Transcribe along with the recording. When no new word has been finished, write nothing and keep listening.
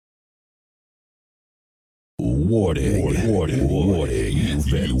Warning. You've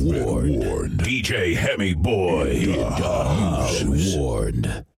been warned. DJ Hemi Boy in the house.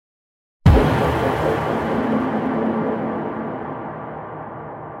 Warned.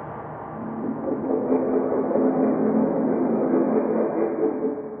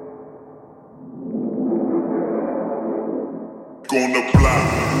 Gonna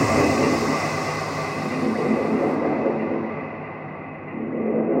fly.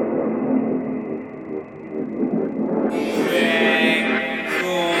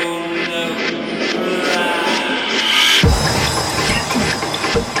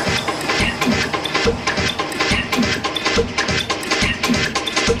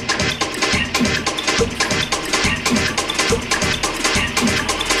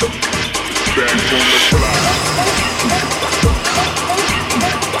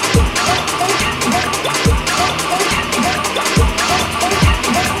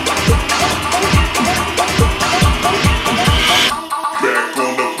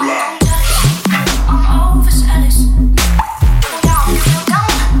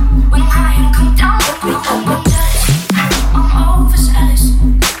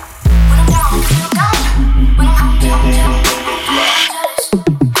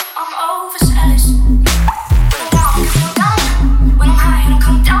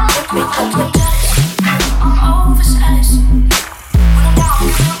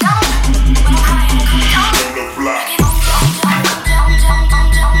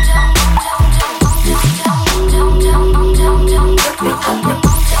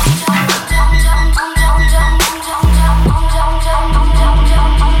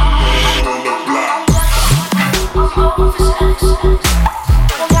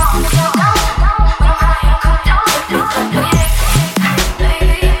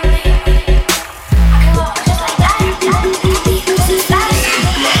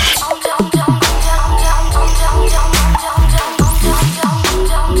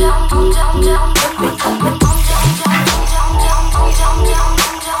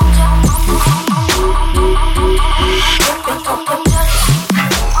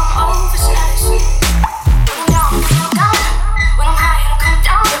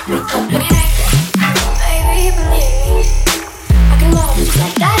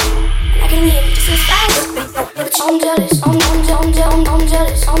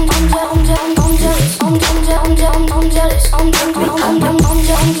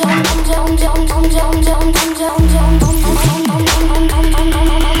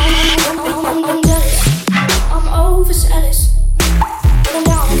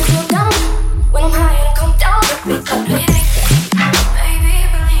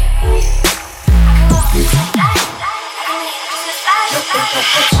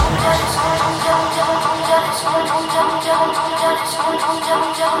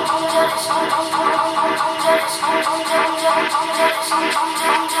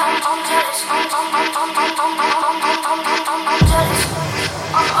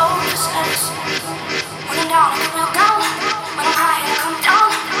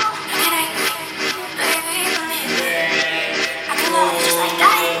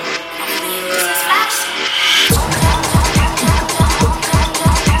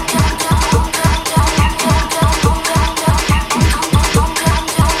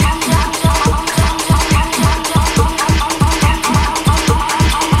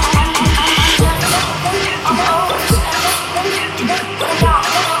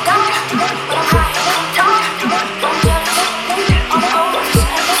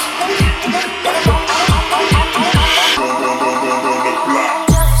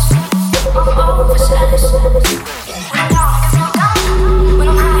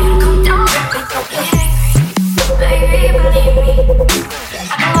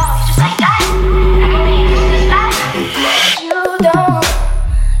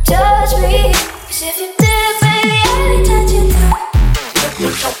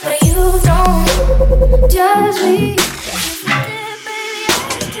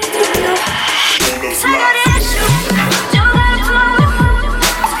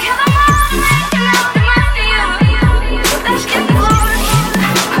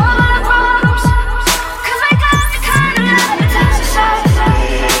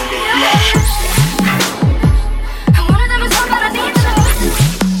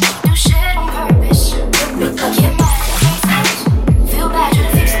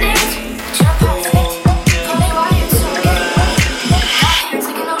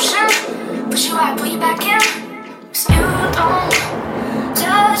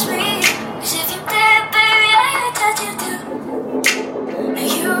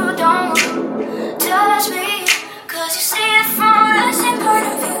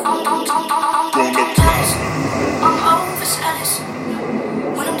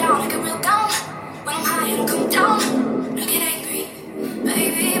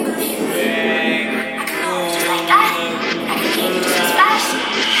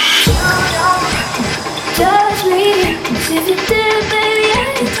 if you did, baby,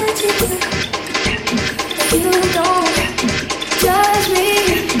 I would touch you too. You don't judge me.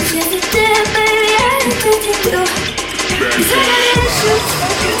 If you did, baby, I would touch you too. 'Cause I got issues,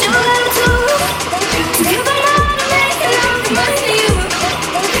 but you got them too. So you come on and make it up to you.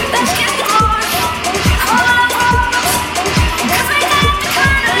 Let's get the glory, all our problems. 'Cause we got the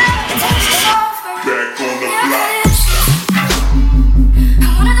kind of love that takes us over. Back on the block.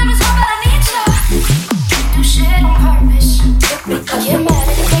 And one of them is all that I need you. Do shit on purpose. Get mad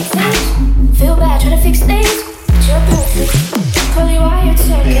at the big things. Feel bad, try to fix things. But you're perfect. Curly wired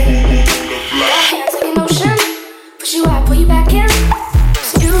circuit. Got hands like an ocean. Push you out, pull you back in.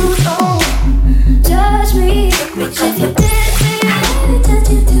 So you don't judge me. Bitch, if you did, baby, I would touch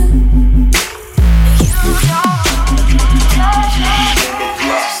you too. You don't judge me.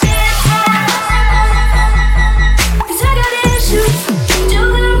 'Cause I got issues, you got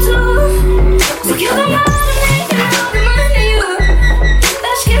them too. So you come out and make it up to you.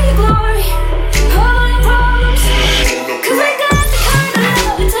 Let's get the glory, all our problems. 'Cause we got the kind of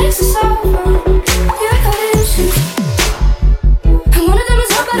love that takes us over. You got issues, and one of them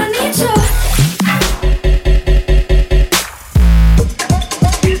is how bad I need you.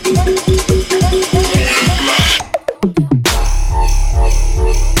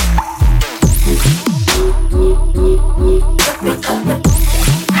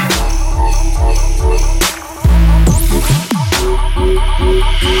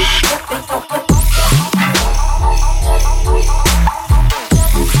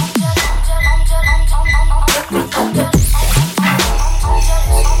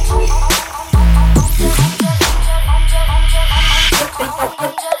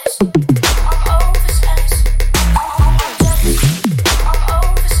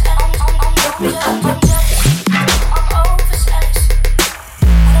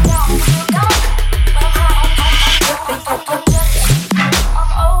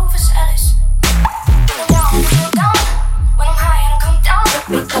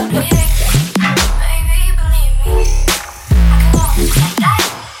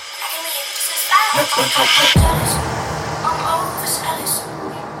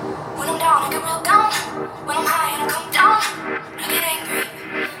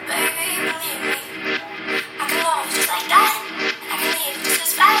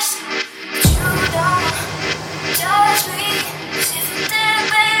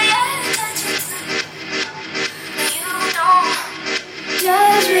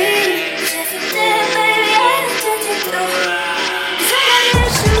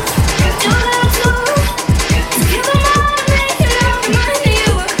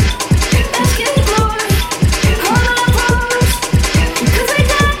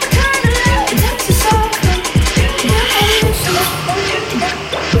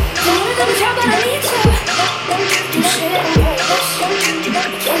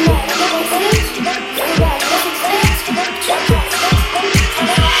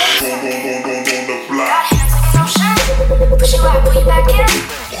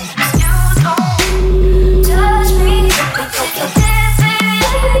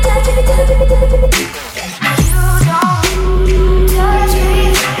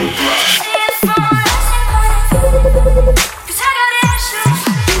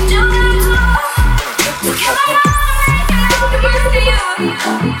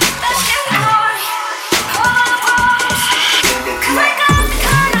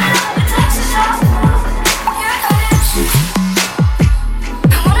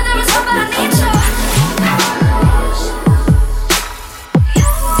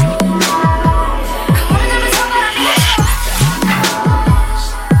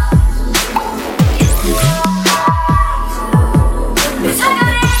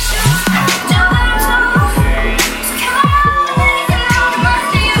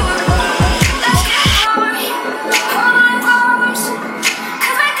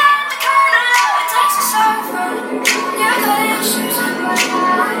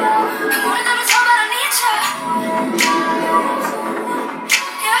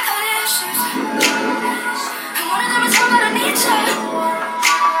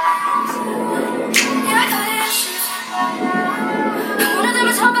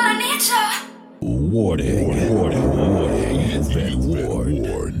 Warning has been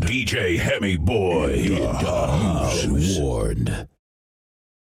warned. DJ Hemi Boy, warned.